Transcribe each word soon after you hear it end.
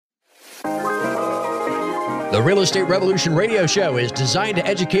The Real Estate Revolution radio show is designed to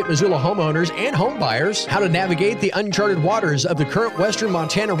educate Missoula homeowners and home buyers how to navigate the uncharted waters of the current Western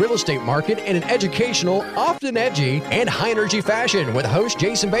Montana real estate market in an educational, often edgy, and high-energy fashion with host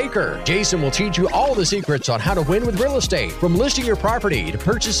Jason Baker. Jason will teach you all the secrets on how to win with real estate, from listing your property to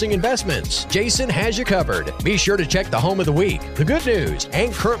purchasing investments. Jason has you covered. Be sure to check the home of the week, the good news,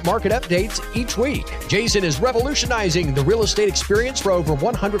 and current market updates each week. Jason is revolutionizing the real estate experience for over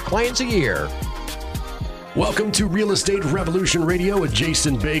 100 clients a year. Welcome to Real Estate Revolution Radio with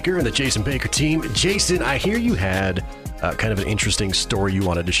Jason Baker and the Jason Baker team. Jason, I hear you had kind of an interesting story you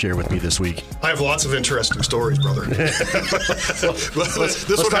wanted to share with me this week. I have lots of interesting stories, brother. Let's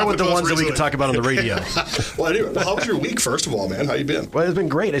start with the ones that we can talk about on the radio. Well, anyway, how was your week, first of all, man? How you been? Well, it's been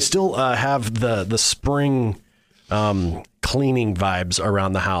great. I still have the spring cleaning vibes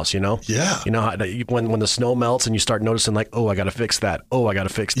around the house, you know? Yeah. You know, when the snow melts and you start noticing like, oh, I got to fix that. Oh, I got to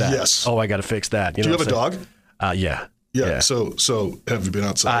fix that. Yes. Oh, I got to fix that. Do you have a dog? Yeah. Yeah. So have you been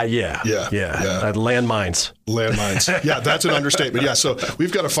outside? Yeah. Yeah. Landmines. Landmines. Yeah, that's an understatement. Yeah, so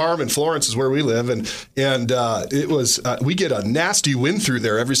we've got a farm in Florence is where we live, and it was we get a nasty wind through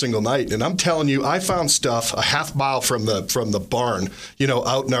there every single night. And I'm telling you, I found stuff a half mile from the barn, you know,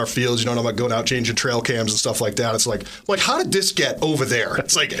 out in our fields. You know, I'm not going out changing trail cams and stuff like that. It's like how did this get over there?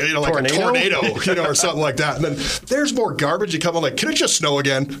 It's like, you know, like a tornado, you know, or something like that. And then there's more garbage. You come on, like, can it just snow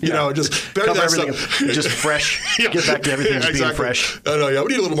again? You know, just bury that stuff. Just fresh. Yeah. Get back to everything just being fresh. I know. Yeah, we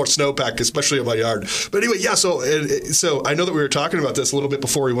need a little more snowpack, especially in my yard. But anyway, yeah. So I know that we were talking about this a little bit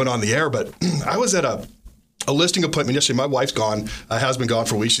before we went on the air, but I was at a listing appointment yesterday. My wife's gone. Has been gone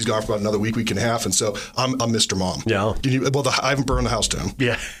for a week. She's gone for about another week and a half. And so I'm Mr. Mom. Yeah. I haven't burned the house down.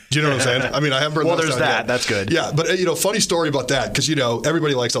 Yeah. Do you know what I'm saying? I mean, I haven't burned the house down. Well, there's that. That's good. Yeah. But, you know, funny story about that, because, you know,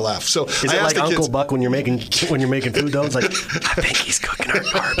 everybody likes to laugh. So is it like Uncle Buck when you're making food, though? It's like, I think he's cooking our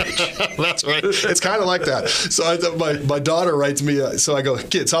garbage. That's right. It's kind of like that. So my daughter writes me, so I go,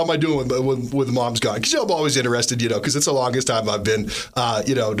 kids, how am I doing with mom's gone? Because I'm always interested, you know, because it's the longest time I've been,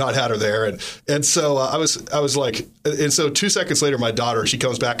 you know, not had her there. And so I was like, and so 2 seconds later, my daughter, she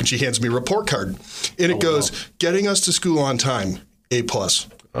comes back and she hands me a report card. And it goes, getting us to school on time, A+.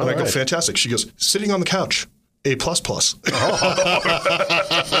 And I go, fantastic. She goes, sitting on the couch, A++. Then,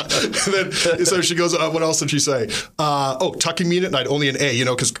 so she goes, what else did she say? Tucking me in at night, only an A, you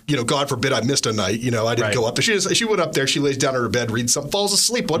know, because, you know, God forbid I missed a night. You know, I didn't go up there. She went up there. She lays down in her bed, reads something, falls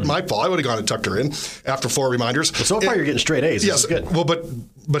asleep. Wasn't my fault. I would have gone and tucked her in after 4 reminders. Well, so far you're getting straight A's. Yes. Good. Well, but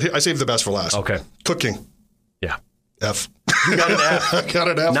I saved the best for last. Okay. Cooking. Yeah. F. You got an F. I got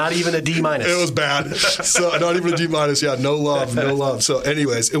an F. Not even a D-. It was bad. So not even a D-. Yeah, no love. So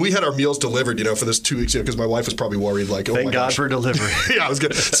anyways, and we had our meals delivered, you know, for this 2 weeks, you know, because my wife was probably worried, like, oh my gosh. Thank God for delivery. Yeah, it was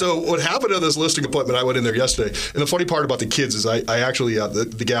good. So what happened at this listing appointment, I went in there yesterday, and the funny part about the kids is I actually,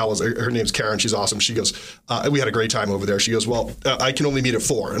 the gal was, her name's Karen, she's awesome. She goes, we had a great time over there. She goes, well, I can only meet at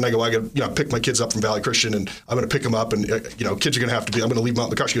 4. And I go, I got, you know, pick my kids up from Valley Christian, and I'm going to pick them up, and, you know, kids are going to have to be, I'm going to leave them out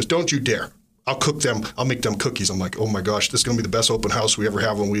in the car. She goes, don't you dare. I'll cook them. I'll make them cookies. I'm like, oh my gosh, this is going to be the best open house we ever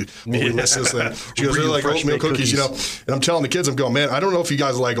have when we list this thing. She goes, they're like oatmeal cookies, you know. And I'm telling the kids, I'm going, man, I don't know if you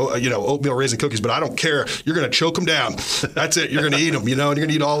guys like, you know, oatmeal raisin cookies, but I don't care. You're going to choke them down. That's it. You're going to eat them, you know, and you're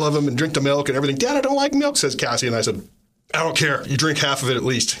going to eat all of them and drink the milk and everything. Dad, I don't like milk, says Cassie. And I said, I don't care. You drink half of it at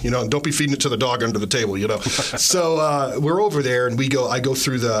least, you know, and don't be feeding it to the dog under the table, you know. So we're over there, and I go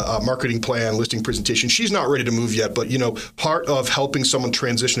through the marketing plan, listing presentation. She's not ready to move yet, but, you know, part of helping someone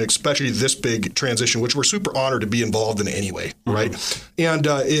transition, especially this big transition, which we're super honored to be involved in anyway, right? And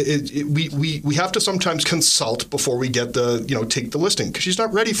we have to sometimes consult before we get take the listing, because she's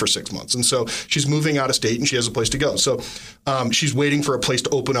not ready for 6 months. And so she's moving out of state, and she has a place to go. So she's waiting for a place to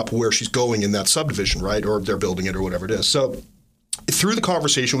open up where she's going in that subdivision, right? Or they're building it or whatever it is. So through the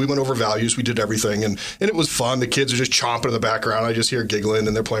conversation, we went over values, we did everything, and it was fun. The kids are just chomping in the background. I just hear giggling,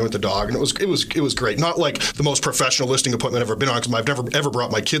 and they're playing with the dog, and it was great. Not like the most professional listing appointment I've ever been on, because I've never ever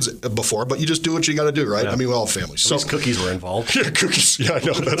brought my kids before, but you just do what you got to do, right? Yeah. I mean, we're all families. So cookies were involved. Yeah, cookies. Yeah, I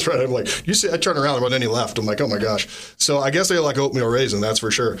know. That's right. I'm like, you see, I turn around, there wasn't any left. I'm like, oh my gosh. So I guess they like oatmeal raisin, that's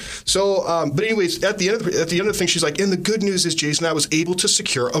for sure. So, but anyways, at the end of the thing, she's like, and the good news is, Jason, I was able to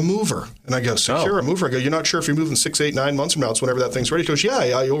secure a mover. And I go, secure a mover? I go, you're not sure if you're moving 6, 8, 9 months from now. It's whenever that thing's ready. She goes, yeah,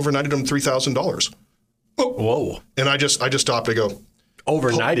 I overnighted them $3,000. Oh. Whoa. And I just stopped. I go,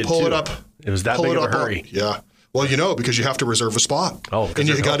 overnighted pull too. It up. It was that big of a hurry. Yeah. Well, you know, because you have to reserve a spot. Oh, and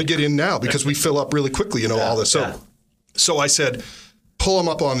you got to get in now because we fill up really quickly, you know, all this. So I said, pull them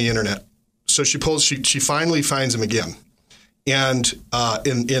up on the internet. So she finally finds them again. And we're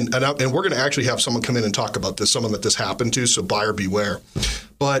going to actually have someone come in and talk about this, someone that this happened to, so buyer beware.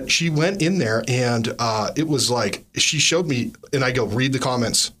 But she went in there, and it was like, she showed me, and I go, read the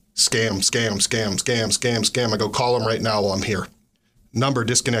comments. Scam. I go, call them right now while I'm here. Number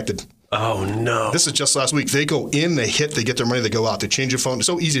disconnected. Oh, no. This is just last week. They go in, they get their money, they go out. They change your phone. It's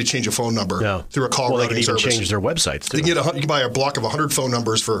so easy to change a phone number through a call routing service. They can change their websites, too. You can buy a block of 100 phone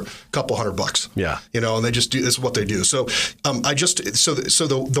numbers for a couple $100. Yeah. And they just do, this is what they do. So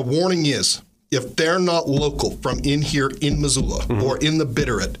the warning is, if they're not local from in here in Missoula or in the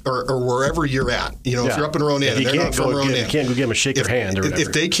Bitterroot or wherever you're at, if you're up in Ronan, you can't go give them a shake your hand or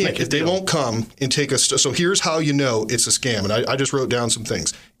whatever. If they won't come and take us, so here's how you know it's a scam. And I just wrote down some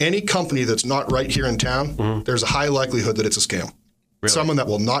things. Any company that's not right here in town, there's a high likelihood that it's a scam. Really? Someone that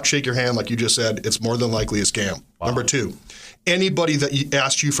will not shake your hand, like you just said, it's more than likely a scam. Wow. Number two, anybody that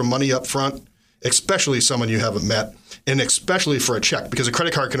asked you for money up front, especially someone you haven't met, and especially for a check, because a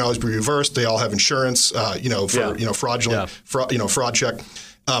credit card can always be reversed. They all have insurance, fraudulent, fraud check.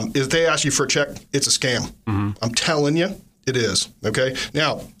 If they ask you for a check, it's a scam. I'm telling you, it is. Okay.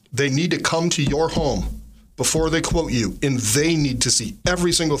 Now they need to come to your home before they quote you, and they need to see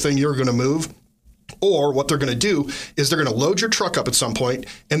every single thing you're going to move. Or what they're going to do is they're going to load your truck up at some point,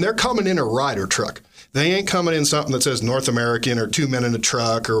 and they're coming in a rider truck. They ain't coming in something that says North American or 2 men in a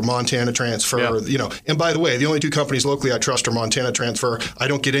truck or Montana Transfer. And by the way, the only two companies locally I trust are Montana Transfer. I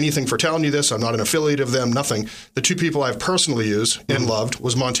don't get anything for telling you this. I'm not an affiliate of them, nothing. The two people I've personally used and loved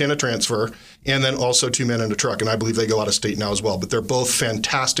was Montana Transfer and then also 2 men in a truck. And I believe they go out of state now as well. But they're both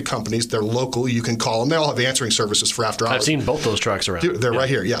fantastic companies. They're local. You can call them. They all have answering services for after hours. I've seen both those trucks around. They're right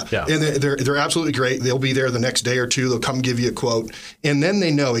here, yeah. And they're absolutely great. They'll be there the next day or two. They'll come give you a quote. And then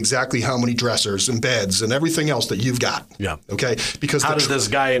they know exactly how many dressers and beds and everything else that you've got. Yeah. Okay? Because how does this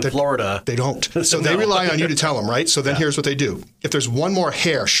guy in Florida? They don't. So they rely on you to tell them, right? So then here's what they do. If there's one more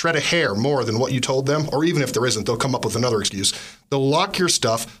shred of hair more than what you told them, or even if there isn't, they'll come up with another excuse. They'll lock your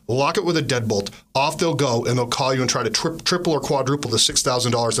stuff, lock it with a deadbolt, off they'll go, and they'll call you and try to triple or quadruple the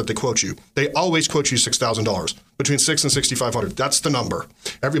 $6,000 that they quote you. They always quote you $6,000, between $6,000 and $6,500. That's the number.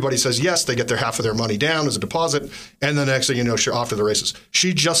 Everybody says yes, they get their half of their money down as a deposit, and the next thing you know, she's off to the races.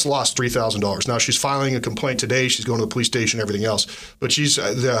 She just lost $3,000. Now, she's filing a complaint today. She's going to the police station, everything else. But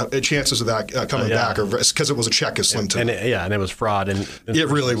the chances of that coming back are, because it was a check, is slim to me. And it was fraud. And it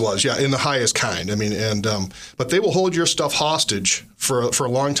really was, in the highest kind. I mean, but they will hold your stuff hostage for a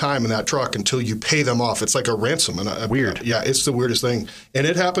long time in that truck until you pay them off. It's like a ransom. And weird. It's the weirdest thing. And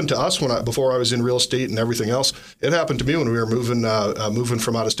it happened to us before I was in real estate and everything else. It happened to me when we were moving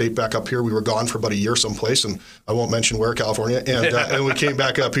from out of state back up here. We were gone for about a year someplace, and I won't mention where, California. And we came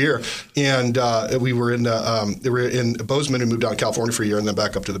back up here, and we were in Bozeman and moved down to California for a year, and then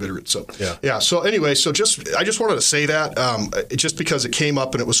back up to the Bitterroot. So So anyway, I just wanted to say that just because it came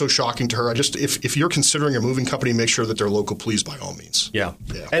up and it was so shocking to her. If you're considering a moving company, make sure that they're local, please, by all means. Yeah.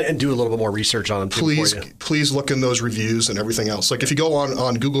 And do a little bit more research on them too. Please look in those reviews and everything else. Like if you go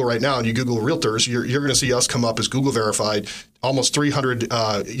on Google right now and you Google realtors, you're going to see us come up as Google verified. Almost 300,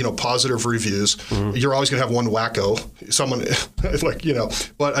 positive reviews. You're always going to have one wacko, someone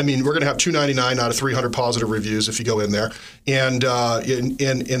But I mean, we're going to have 299 out of 300 positive reviews if you go in there, and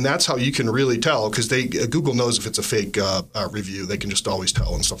that's how you can really tell, because Google knows if it's a fake review. They can just always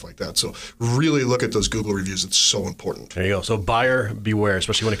tell and stuff like that. So really look at those Google reviews. It's so important. There you go. So buyer beware,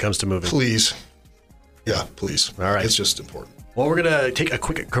 especially when it comes to moving. Please. Yeah, please. All right. It's just important. Well, we're going to take a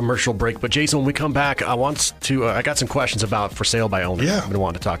quick commercial break. But, Jason, when we come back, I got some questions about for sale by owner I've been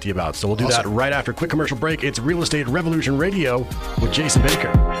wanting to talk to you about. So we'll do that right after a quick commercial break. It's Real Estate Revolution Radio with Jason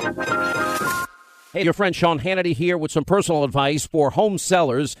Baker. Hey, your friend Sean Hannity here with some personal advice for home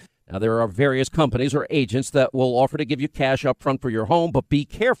sellers. Now, there are various companies or agents that will offer to give you cash up front for your home, but be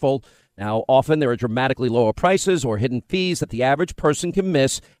careful. Now, often there are dramatically lower prices or hidden fees that the average person can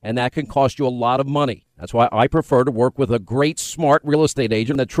miss, and that can cost you a lot of money. That's why I prefer to work with a great, smart real estate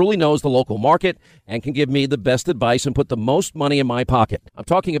agent that truly knows the local market and can give me the best advice and put the most money in my pocket. I'm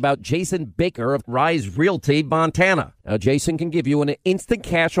talking about Jason Baker of Rise Realty, Montana. Now, Jason can give you an instant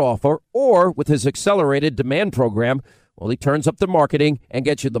cash offer, or with his accelerated demand program, well, he turns up the marketing and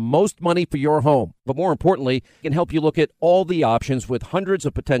gets you the most money for your home. But more importantly, he can help you look at all the options with hundreds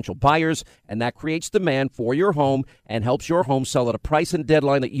of potential buyers, and that creates demand for your home and helps your home sell at a price and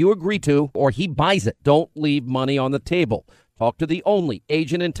deadline that you agree to, or he buys it. Don't leave money on the table. Talk to the only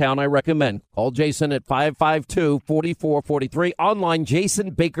agent in town I recommend. Call Jason at 552-4443. Online,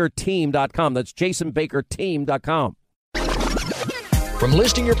 jasonbakerteam.com. That's jasonbakerteam.com. From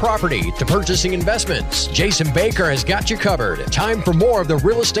listing your property to purchasing investments, Jason Baker has got you covered. Time for more of the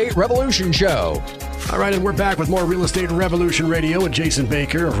Real Estate Revolution Show. All right, and we're back with more Real Estate Revolution Radio with Jason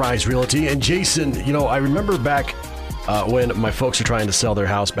Baker of Rise Realty. And Jason, I remember back when my folks were trying to sell their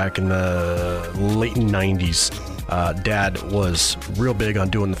house back in the late 90s. Dad was real big on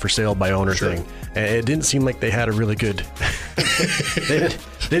doing the for sale by owner thing. And it didn't seem like they had a really good they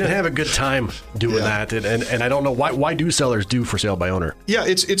didn't have a good time doing that. And I don't know why do sellers do for sale by owner? Yeah,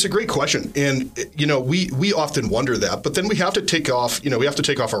 it's a great question. And we often wonder that, but then we have to take off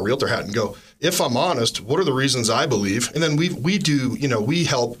our realtor hat and go, if I'm honest, what are the reasons I believe? And then we do, we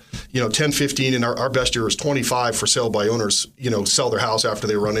help, 10, 15, and our best year is 25 for sale by owners, sell their house after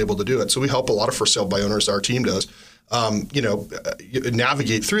they were unable to do it. So we help a lot of for sale by owners, our team does,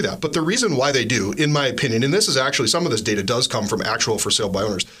 navigate through that. But the reason why they do, in my opinion, and this is actually, some of this data does come from actual for sale by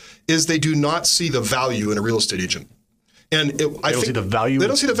owners, is they do not see the value in a real estate agent. And they don't see the value? They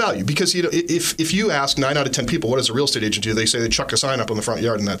don't see the value because, if you ask 9 out of 10 people, what does a real estate agent do? They say they chuck a sign up on the front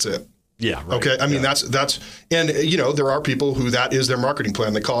yard and that's it. Yeah. Right. Okay. I mean, that's, and there are people who that is their marketing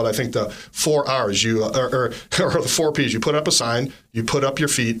plan. They call it, I think, the 4 R's or the 4 P's. You put up a sign, you put up your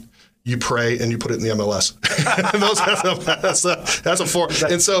feet, you pray, and you put it in the MLS. that's a 4.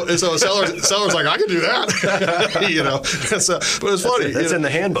 And so a seller's like, I can do that. But it's funny. That's in the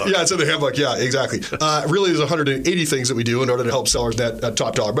handbook. Yeah, it's in the handbook. Yeah, exactly. Really, there's 180 things that we do in order to help sellers net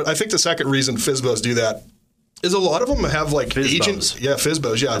top dollar. But I think the second reason FSBOs do that is a lot of them have like agents,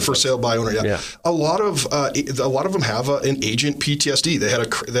 FSBOs, for sale by owner, A lot of them have an agent PTSD. They had a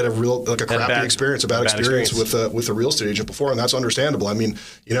crappy experience, a bad experience with a real estate agent before, and that's understandable. I mean,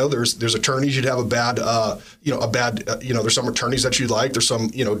 there's attorneys you'd have there's some attorneys that you like. There's some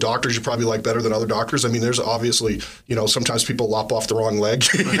doctors you probably like better than other doctors. I mean, there's obviously sometimes people lop off the wrong leg,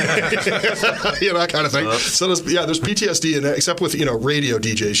 that kind of thing. So there's PTSD, and except with radio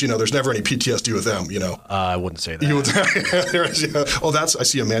DJs, there's never any PTSD with them. I wouldn't say that. I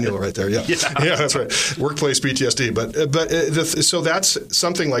see a manual right there. Yeah, that's right. Workplace PTSD. So that's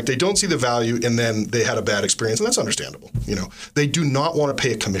something like they don't see the value, and then they had a bad experience, and that's understandable. They do not want to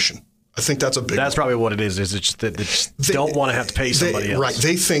pay a commission. I think that's a big. That's probably what it is. Is it's just that they don't want to have to pay somebody else. Right.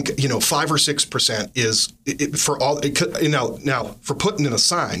 They think 5 or 6% is for all. Now for putting in a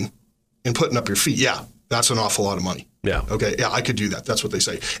sign and putting up your feet. Yeah, that's an awful lot of money. Yeah. Okay. Yeah, I could do that. That's what they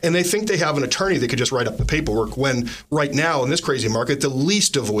say. And they think they have an attorney that could just write up the paperwork when right now in this crazy market, the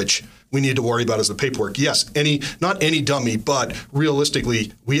least of which we need to worry about is the paperwork. Yes, not any dummy, but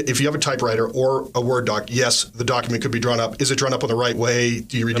realistically, if you have a typewriter or a Word doc, yes, the document could be drawn up. Is it drawn up in the right way?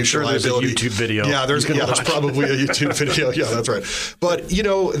 Do you reduce your liability? There's a YouTube video. Yeah, there's probably a YouTube video. Yeah, that's right. But,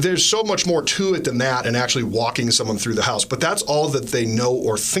 there's so much more to it than that and actually walking someone through the house. But that's all that they know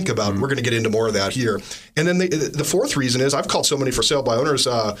or think about. We're going to get into more of that here. And then the fourth reason is I've called so many for sale by owners.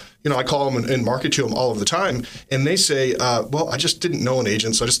 I call them and market to them all of the time, and they say, "Well, I just didn't know an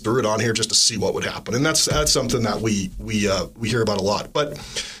agent, so I just threw it on here just to see what would happen." And that's something that we hear about a lot. But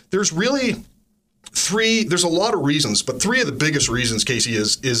there's really there's a lot of reasons, but 3 of the biggest reasons, Casey,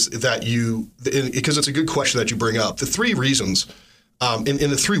 is that because it's a good question that you bring up. The 3 reasons. In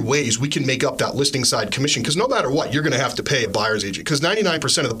the 3 ways we can make up that listing side commission, because no matter what, you're going to have to pay a buyer's agent, because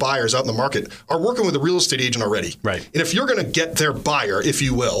 99% of the buyers out in the market are working with a real estate agent already. Right. And if you're going to get their buyer, if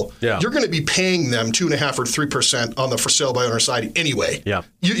you will, you're going to be paying them 2.5 or 3% on the for sale by owner side anyway. Yeah.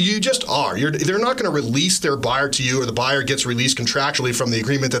 You just are. They're not going to release their buyer to you, or the buyer gets released contractually from the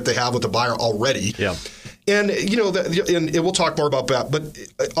agreement that they have with the buyer already. Yeah. And and we'll talk more about that, but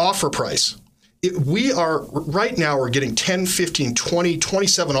offer price. Right now we're getting 10, 15, 20,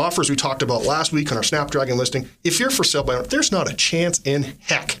 27 offers we talked about last week on our Snapdragon listing. If you're for sale by owner, there's not a chance in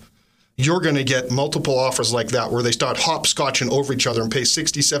heck you're going to get multiple offers like that where they start hopscotching over each other and pay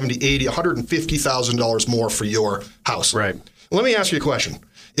 $60, $70, $80, $150,000 more for your house. Right. Let me ask you a question.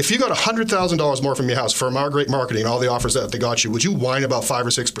 If you got $100,000 more from your house from our great marketing and all the offers that they got you, would you whine about 5 or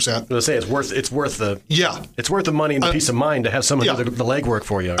 6%? Let's say it's worth the money and the peace of mind to have someone do the legwork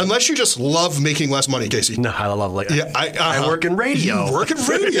for you. Unless you just love making less money, Casey. No, I love I work in radio. You work in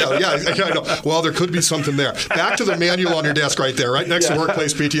radio. Yeah, I know. Well, there could be something there. Back to the manual on your desk right there, right next to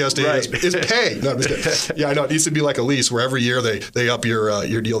workplace PTSD is pay. No, I'm just kidding. Yeah, I know. It needs to be like a lease where every year they up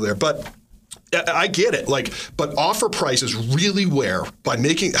your deal there, but. I get it. But offer price is really where by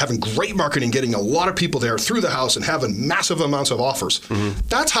having great marketing, getting a lot of people there through the house and having massive amounts of offers. Mm-hmm.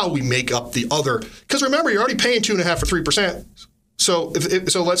 That's how we make up the other. Because remember, you're already paying 2.5 or 3%. So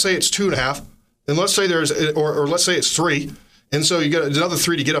so let's say it's 2.5, and let's say or let's say it's 3, and so you get another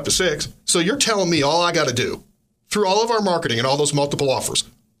 3 to get up to 6. So you're telling me all I got to do through all of our marketing and all those multiple offers,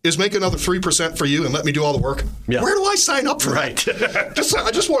 is make another 3% for you and let me do all the work. Yeah. Where do I sign up for right. that?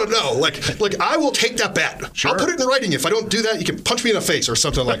 I just want to know. Like I will take that bet. Sure. I'll put it in writing. If I don't do that, you can punch me in the face or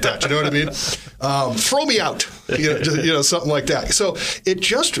something like that. You know what I mean? Throw me out. Something like that. So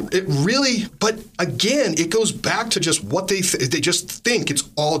it really. But again, it goes back to just what they just think it's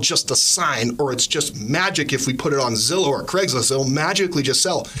all just a sign, or it's just magic. If we put it on Zillow or Craigslist, it'll magically just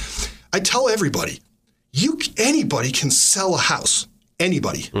sell. I tell everybody, anybody can sell a house.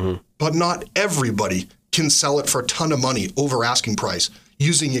 Anybody, but not everybody can sell it for a ton of money over asking price,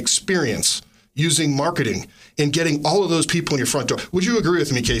 using experience, using marketing, and getting all of those people in your front door. Would you agree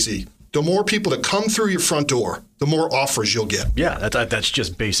with me, Casey? The more people that come through your front door, the more offers you'll get. Yeah, that's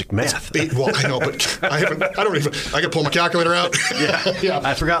just basic math. Well, I know, but I got to pull my calculator out. Yeah.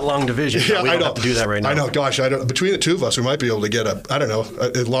 I forgot long division. Yeah, we don't have to do that right now. I know. Gosh, between the two of us, we might be able to get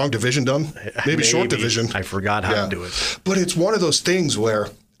a long division done. Maybe short division. I forgot how to do it. But it's one of those things where,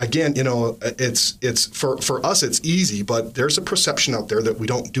 again, it's for us, it's easy, but there's a perception out there that we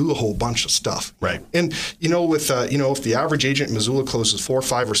don't do a whole bunch of stuff. Right. And, if the average agent in Missoula closes 4,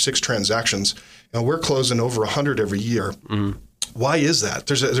 5, or 6 transactions, we're closing over 100 every year. Mm-hmm. Why is that?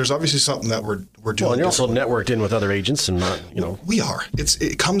 There's obviously something that we're doing. Well, and you're also networked in with other agents, and we are.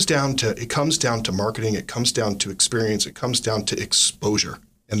 It comes down to marketing. It comes down to experience. It comes down to exposure.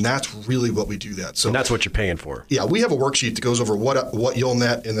 And that's really what we do that. So, and that's what you're paying for. Yeah, we have a worksheet that goes over what you'll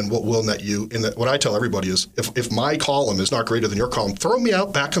net and then what will net you. And what I tell everybody is, if my column is not greater than your column, throw me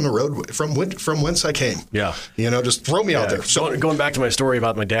out back on the road from whence I came. Yeah, just throw me out there. So going back to my story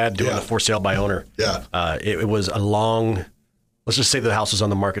about my dad doing the for sale by owner. Yeah, it was a long. Let's just say the house was on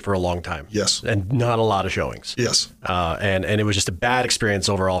the market for a long time. Yes, and not a lot of showings. Yes, and it was just a bad experience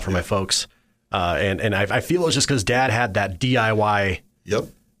overall for my folks. And I feel it was just because Dad had that DIY. Yep.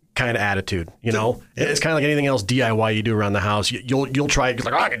 Kind of attitude, It's kind of like anything else DIY you do around the house. You'll try it,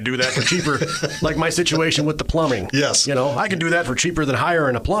 like, I can do that for cheaper. Like my situation with the plumbing. Yes. I can do that for cheaper than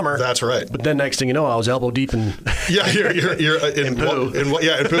hiring a plumber. That's right. But then next thing you know, I was elbow deep in you're in poo. In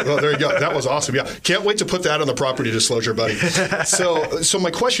poo. Oh, there you go. That was awesome. Yeah. Can't wait to put that on the property disclosure, buddy. So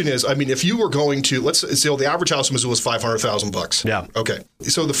my question is, if you were going to, let's say the average house in Missoula is $500,000. Yeah. Okay.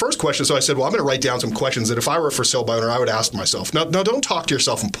 So the first question, I said, well, I'm going to write down some questions that if I were for sale by owner, I would ask myself. Now don't talk to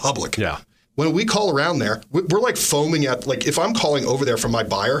yourself in public. Yeah. When we call around there, we're like foaming at, like, if I'm calling over there from my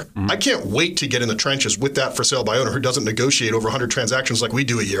buyer, I can't wait to get in the trenches with that for sale by owner who doesn't negotiate over 100 transactions like we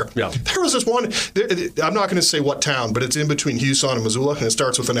do a year. Yeah. There was this one, I'm not going to say what town, but it's in between Houston and Missoula, and it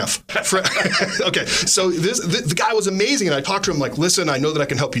starts with an F. Okay, so the guy was amazing, and I talked to him like, listen, I know that I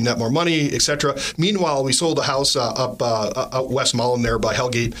can help you net more money, etc. Meanwhile, we sold a house up West Mullen there by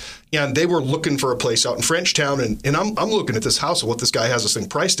Hellgate, and they were looking for a place out in Frenchtown, and I'm looking at this house and what this guy has this thing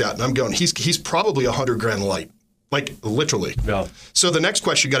priced at, and I'm going, he's probably $100,000 light. Like, literally. Yeah. So the next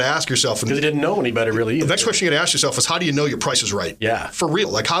question you got to ask yourself. Because they didn't know any better, really. Either. The next question you got to ask yourself is, how do you know your price is right? Yeah. For real.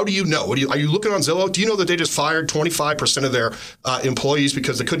 Like, how do you know? Are you looking on Zillow? Do you know that they just fired 25% of their employees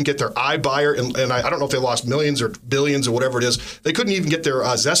because they couldn't get their iBuyer? And I don't know if they lost millions or billions or whatever it is. They couldn't even get their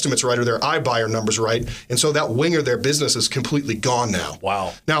estimates right or their iBuyer numbers right. And so that wing of their business is completely gone now.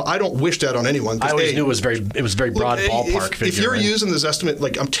 Wow. Now, I don't wish that on anyone. I always knew it was very broad ballpark figure. If you're using this estimate,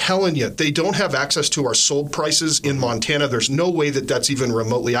 like, I'm telling you, they don't have access to our sold prices in Montana. There's no way that that's even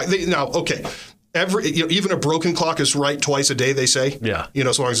remotely. Now, okay, even a broken clock is right twice a day, they say. Yeah.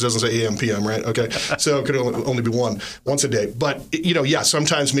 As long as it doesn't say AM, PM, right? Okay. So it could only be once a day. But,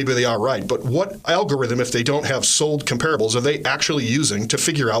 sometimes maybe they are right. But what algorithm, if they don't have sold comparables, are they actually using to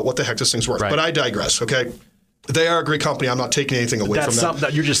figure out what the heck this thing's worth? Right. But I digress, okay? They are a great company. I'm not taking anything away from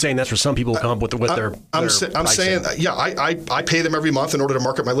them. You're just saying that's for some people to come up with their I'm saying, I pay them every month in order to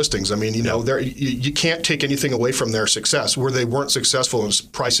market my listings. I mean, you can't take anything away from their success where they weren't successful in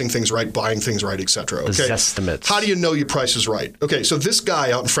pricing things right, buying things right, et cetera. Okay? Estimates. How do you know your price is right? Okay, so this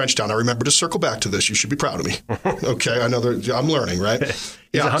guy out in Frenchtown, I remember to circle back to this. You should be proud of me. Okay, I know I'm learning, right?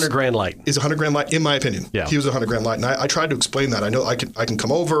 He's $100,000 light. He's $100,000 light, in my opinion. Yeah. He was $100,000 light, and I tried to explain that. I know I can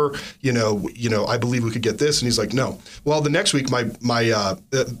come over. I believe we could get this, and he's like, no. Well, the next week, my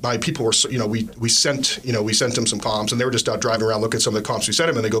people were, we sent him some comps, and they were just out driving around looking at some of the comps we sent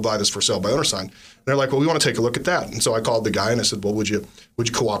him, and they go buy this for sale by owner sign. And they're like, well, we want to take a look at that. And so I called the guy and I said, well, would you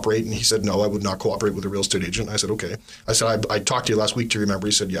cooperate? And he said, no, I would not cooperate with a real estate agent. I said, okay. I said, I talked to you last week. Do you remember?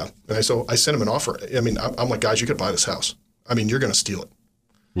 He said, yeah. And I sent him an offer. I mean, I'm like, guys, you could buy this house. I mean, you're going to steal it.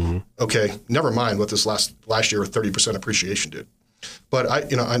 Mm-hmm. Okay, never mind what this last year 30% appreciation did. But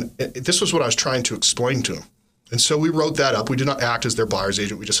this was what I was trying to explain to him. And so we wrote that up. We did not act as their buyer's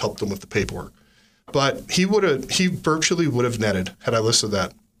agent. We just helped them with the paperwork. But he virtually would have netted, had I listed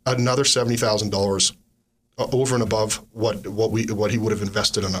that, another $70,000 over and above what he would have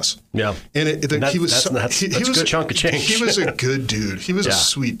invested in us. Yeah, and he was that's a good chunk of change. He was a good dude. He was a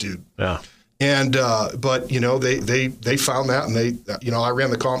sweet dude. Yeah. And but they found that, and I ran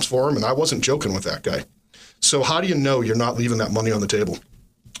the comps for him, and I wasn't joking with that guy. So how do you know you're not leaving that money on the table?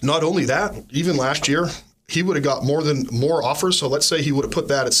 Not only that, even last year he would have got more offers. So let's say he would have put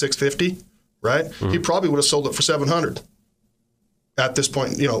that at $650, right? Mm-hmm. He probably would have sold it for $700 at this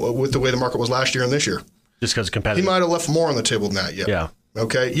point. With the way the market was last year and this year, just because competitive, he might have left more on the table than that. Yeah.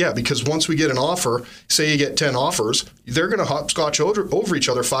 Okay. Yeah. Because once we get an offer, say you get 10 offers, they're going to hopscotch over each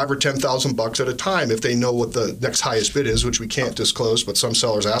other $5,000 or $10,000 at a time if they know what the next highest bid is, which we can't disclose, but some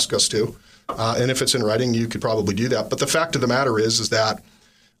sellers ask us to. And if it's in writing, you could probably do that. But the fact of the matter is that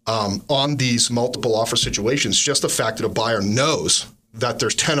on these multiple offer situations, just the fact that a buyer knows that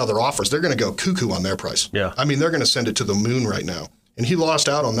there's 10 other offers, they're going to go cuckoo on their price. Yeah. I mean, they're going to send it to the moon right now. And he lost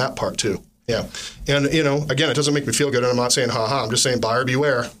out on that part too. Yeah. And, again, it doesn't make me feel good. And I'm not saying, ha-ha. I'm just saying buyer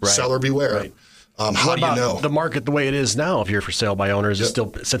beware, seller beware. Right. How do you know? The market the way it is now, if you're for sale by owners, is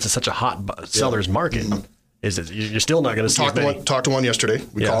still, since it's such a hot seller's market, you're still not going to see as many. Talked to one yesterday.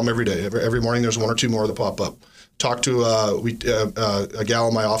 We call them every day. Every morning there's one or two more that pop up. Talked to a gal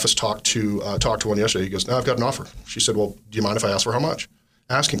in my office talked to one yesterday. He goes, no, I've got an offer. She said, well, do you mind if I ask for how much?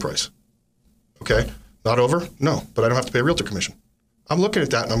 Asking price. Okay. Not over? No, but I don't have to pay a realtor commission. I'm looking at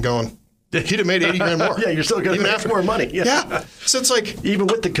that and I'm going, he'd have made $80,000 more. Yeah, you're still going to make more money. Yeah. So it's like, even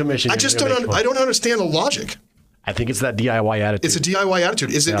with the commission, I just don't understand the logic. I think it's that DIY attitude. It's a DIY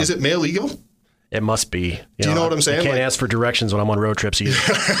attitude. Is it male ego? It must be. Do you know what I'm saying? I can't ask for directions when I'm on road trips either.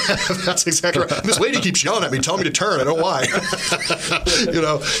 That's exactly right. This lady keeps yelling at me, telling me to turn. I don't know why.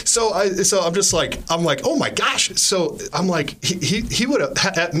 So I'm just like, oh my gosh. So I'm like, he would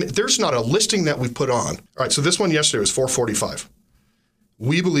have. There's not a listing that we put on. All right. So this one yesterday was $445.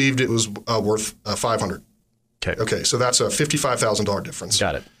 We believed it was worth $500. Okay. So that's a $55,000 difference.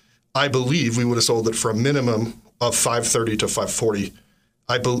 Got it. I believe we would have sold it for a minimum of $530 to $540.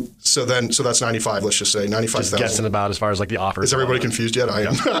 So that's 95. Let's just say 95,000. Just guessing about as far as like the offers. Is everybody confused yet? I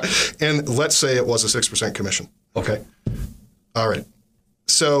am. And let's say it was a 6% commission. Okay. All right.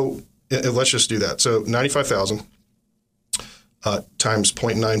 So let's just do that. So 95,000 times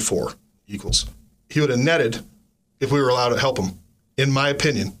 0.94 equals. He would have netted, if we were allowed to help him, in my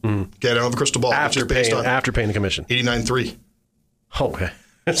opinion. Okay, I don't have a crystal ball. After paying the commission. 89.3. Okay.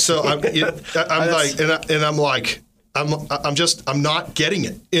 So I'm not getting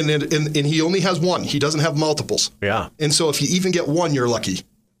it. And he only has one. He doesn't have multiples. Yeah. And so if you even get one, you're lucky.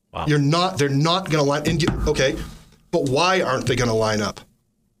 Wow. They're not going to line. Okay. But why aren't they going to line up?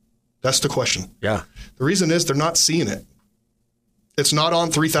 That's the question. Yeah. The reason is they're not seeing it. It's not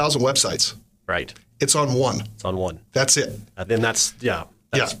on 3,000 websites. Right. It's on one. It's on one. That's it. Then it's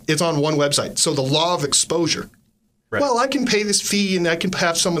on one website. So the law of exposure. Right. Well, I can pay this fee and I can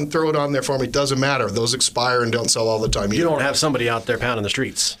have someone throw it on there for me. It doesn't matter. Those expire and don't sell all the time either. You don't have somebody out there pounding the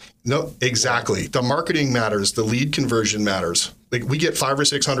streets. No, exactly. The marketing matters. The lead conversion matters. Like we get 500 or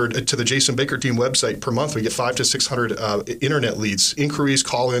 600 to the Jason Baker Team website per month. We get 500 to 600 internet leads, inquiries,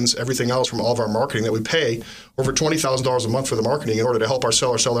 call-ins, everything else from all of our marketing that we pay over $20,000 a month for the marketing in order to help our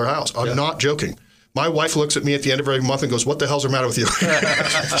seller sell their house. I'm not joking. My wife looks at me at the end of every month and goes, "What the hell's the matter with you?" Can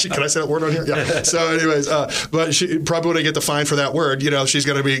I say that word on here? Yeah. So, anyways, but she probably wouldn't get the fine for that word. She's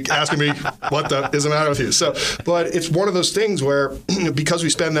going to be asking me, "What the is the matter with you?" So, but it's one of those things where because we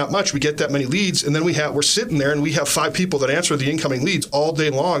spend that much, we get that many leads, and then we're sitting there and we have 5 people that answer the incoming leads all day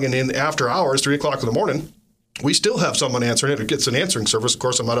long, and in after hours, 3:00 in the morning, we still have someone answering it. It gets an answering service. Of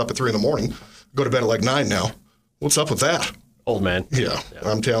course, I'm not up at 3 in the morning. Go to bed at like 9 now. What's up with that? Old man. Yeah,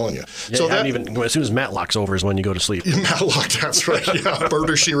 I'm telling you. Yeah, so as soon as Matlock's over is when you go to sleep. Matlock, that's right. Yeah,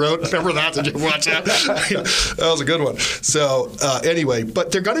 Murder, She Wrote. Remember that? Did you watch that? That was a good one. So anyway,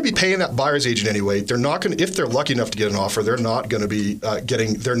 but they're going to be paying that buyer's agent anyway. They're not going to, if they're lucky enough to get an offer, they're not going to be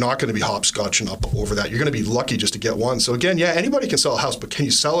they're not going to be hopscotching up over that. You're going to be lucky just to get one. So again, yeah, anybody can sell a house, but can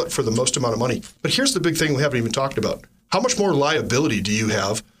you sell it for the most amount of money? But here's the big thing we haven't even talked about. How much more liability do you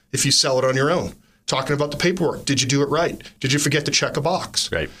have if you sell it on your own? Talking about the paperwork. Did you do it right? Did you forget to check a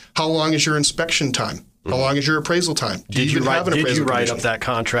box? Right. How long is your inspection time? How long is your appraisal time? Did you write up that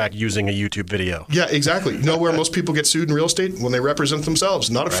contract using a YouTube video? Yeah, exactly. You know where most people get sued in real estate? When they represent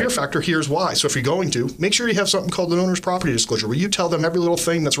themselves. Not a fear factor. Here's why. So if you're going to, make sure you have something called an owner's property disclosure where you tell them every little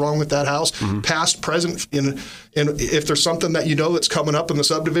thing that's wrong with that house, past, present, and if there's something that you know that's coming up in the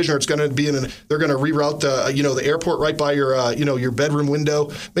subdivision or it's going to be they're going to reroute the airport right by your your bedroom window.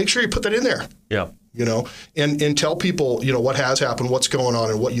 Make sure you put that in there. Yeah. And tell people, what has happened, what's going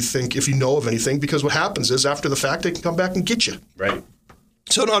on, and what you think, if you know of anything, because what happens is after the fact, they can come back and get you. Right.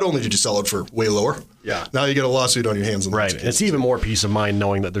 So not only did you sell it for way lower, now you get a lawsuit on your hands. Right. It's even more peace of mind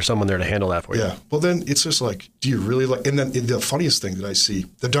knowing that there's someone there to handle that for you. Yeah. Well, then it's just like, do you really like? And then the funniest thing that I see,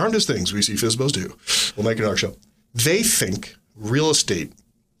 the darndest things we see FSBOs do, we'll make it our show. They think real estate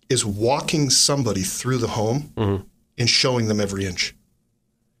is walking somebody through the home and showing them every inch.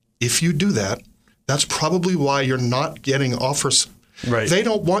 If you do that, that's probably why you're not getting offers. Right. They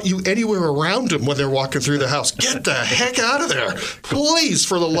don't want you anywhere around them when they're walking through the house. Get the heck out of there. Please,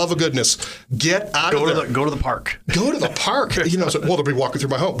 for the love of goodness, get out of there. Go to the park. Go to the park. They'll be walking through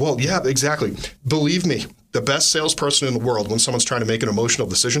my home. Well, yeah, exactly. Believe me, the best salesperson in the world when someone's trying to make an emotional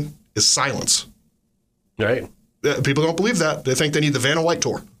decision is silence. Right. People don't believe that. They think they need the Vanna White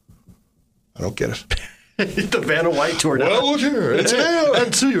tour. I don't get it. The Vanna White tour. Well, look here. It's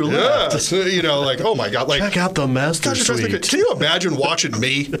and to your left. Oh my God. Like, check out the master suite. Can you imagine watching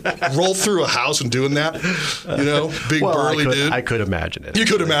me roll through a house and doing that? Big burly dude. I could imagine it. You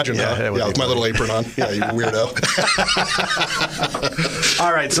could imagine, huh? Yeah, with my little apron on. Yeah, you weirdo.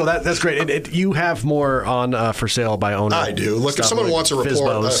 All right, so that's great. You have more on for sale by owner. I do. Look, if someone wants a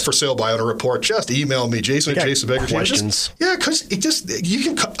report, for sale by owner report, just email me, Jason at Jason Baker. Questions? Because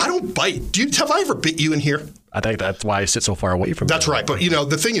I don't bite. Have I ever bit you in here? I think that's why I sit so far away from That's right. But,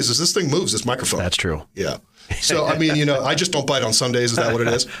 the thing is this thing moves, this microphone. That's true. Yeah. So, I just don't bite on Sundays. Is that what it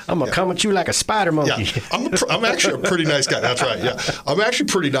is? I'm going to come at you like a spider monkey. Yeah. I'm actually a pretty nice guy. That's right. Yeah. I'm actually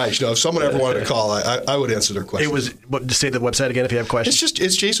pretty nice. If someone ever wanted to call, I would answer their questions. Say the website again if you have questions.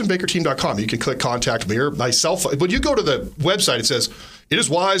 It's jasonbakerteam.com. You can click contact me or my cell phone. When you go to the website, it says, it is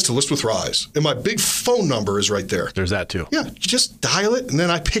wise to list with Rise. And my big phone number is right there. There's that too. Yeah. You just dial it and then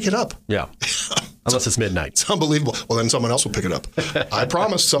I pick it up. Yeah. Unless it's midnight. It's unbelievable. Well, then someone else will pick it up. I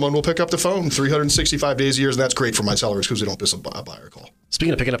promise someone will pick up the phone 365 days a year, and that's great for my sellers because they don't miss a buyer call.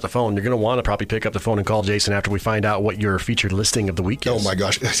 Speaking of picking up the phone, you're going to want to probably pick up the phone and call Jason after we find out what your featured listing of the week is. Oh, my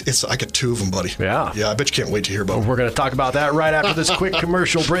gosh. I got two of them, buddy. Yeah. Yeah, I bet you can't wait to hear about them. We're going to talk about that right after this quick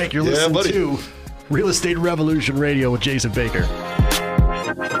commercial break. You're listening to Real Estate Revolution Radio with Jason Baker.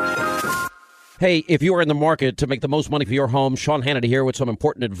 Hey, if you are in the market to make the most money for your home, Sean Hannity here with some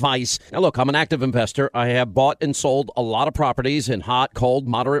important advice. Now, look, I'm an active investor. I have bought and sold a lot of properties in hot, cold,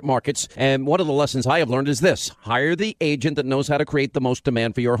 moderate markets. And one of the lessons I have learned is this. Hire the agent that knows how to create the most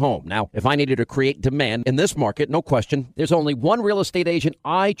demand for your home. Now, if I needed to create demand in this market, no question, there's only one real estate agent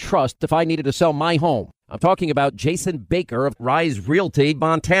I trust if I needed to sell my home. I'm talking about Jason Baker of Rise Realty,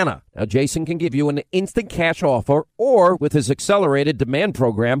 Montana. Now, Jason can give you an instant cash offer, or with his accelerated demand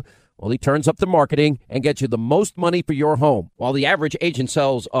program, well, he turns up the marketing and gets you the most money for your home. While the average agent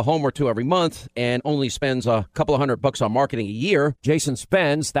sells a home or two every month and only spends a couple of $100 on marketing a year, Jason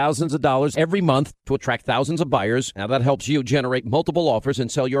spends thousands of dollars every month to attract thousands of buyers. Now, that helps you generate multiple offers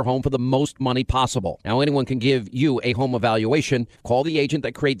and sell your home for the most money possible. Now, anyone can give you a home evaluation. Call the agent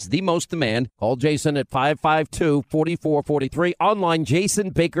that creates the most demand. Call Jason at 552-4443. Online,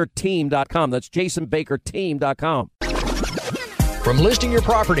 jasonbakerteam.com. That's jasonbakerteam.com. From listing your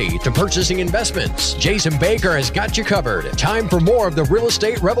property to purchasing investments, Jason Baker has got you covered. Time for more of the Real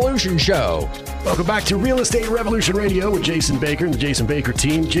Estate Revolution Show. Welcome back to Real Estate Revolution Radio with Jason Baker and the Jason Baker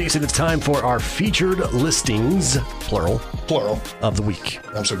team. Jason, it's time for our featured listings, plural, of the week.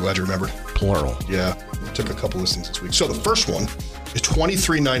 I'm so glad you remembered. Plural. Yeah, we took a couple listings this week. So the first one is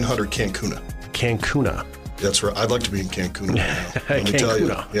 23900 Cancuna. Cancuna. That's right. I'd like to be in Cancun right now. Let me tell you.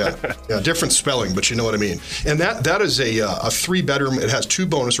 Yeah, different spelling, but you know what I mean. And that is a 3-bedroom. It has 2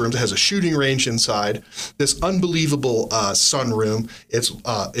 bonus rooms. It has a shooting range inside. This unbelievable sunroom. It's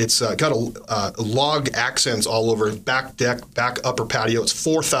got a log accents all over. Back deck, back upper patio. It's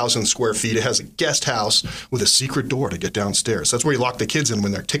 4,000 square feet. It has a guest house with a secret door to get downstairs. That's where you lock the kids in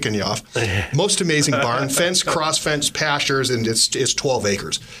when they're ticking you off. Most amazing barn, fence, cross fence, pastures, and it's 12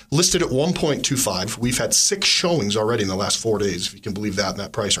 acres. Listed at 1.25. We've had 6 showings already in the last 4 days, if you can believe that in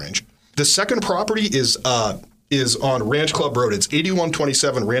that price range. The second property is on Ranch Club Road. It's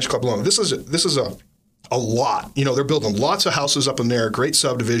 8127 Ranch Club Road. This is a lot. They're building lots of houses up in there. Great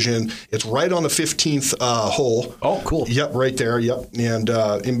subdivision. It's right on the 15th hole. Oh, cool. Yep, right there. Yep, and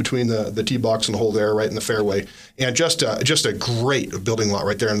in between the tee box and the hole there, right in the fairway. And just a great building lot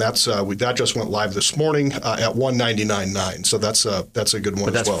right there. And that just went live this morning at 199.9. So that's a good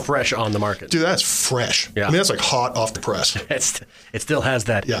one as well. That's fresh on the market. Dude, that's fresh. Yeah. I mean, that's like hot off the press. It still has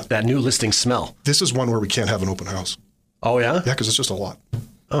that new listing smell. This is one where we can't have an open house. Oh, yeah? Yeah, because it's just a lot.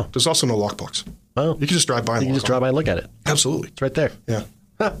 Oh. There's also no lockbox. You can just drive by and look at it. Absolutely. It's right there. Yeah.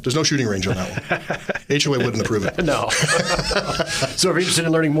 There's no shooting range on that one. HOA wouldn't approve it. No. So if you're interested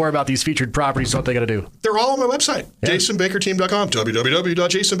in learning more about these featured properties, what they got to do? They're all on my website, jasonbakerteam.com,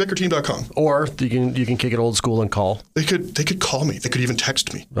 www.jasonbakerteam.com. Or you can kick it old school and call. They could call me. They could even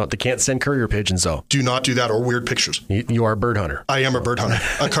text me. Well, they can't send courier pigeons, though. Do not do that, or weird pictures. You are a bird hunter. I am a bird hunter.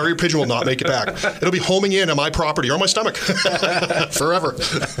 A courier pigeon will not make it back. It'll be homing in on my property or my stomach forever.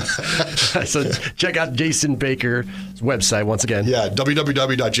 So check out Jason Baker's website once again. Yeah,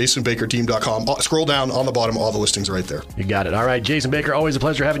 www.jasonbakerteam.com. Scroll down on the bottom. All the listings are right there. You got it. All right, Jason Baker, always a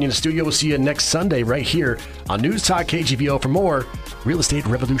pleasure having you in the studio. We'll see you next Sunday right here on Newstalk KGVO for more Real Estate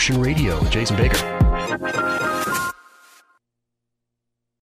Revolution Radio with Jason Baker.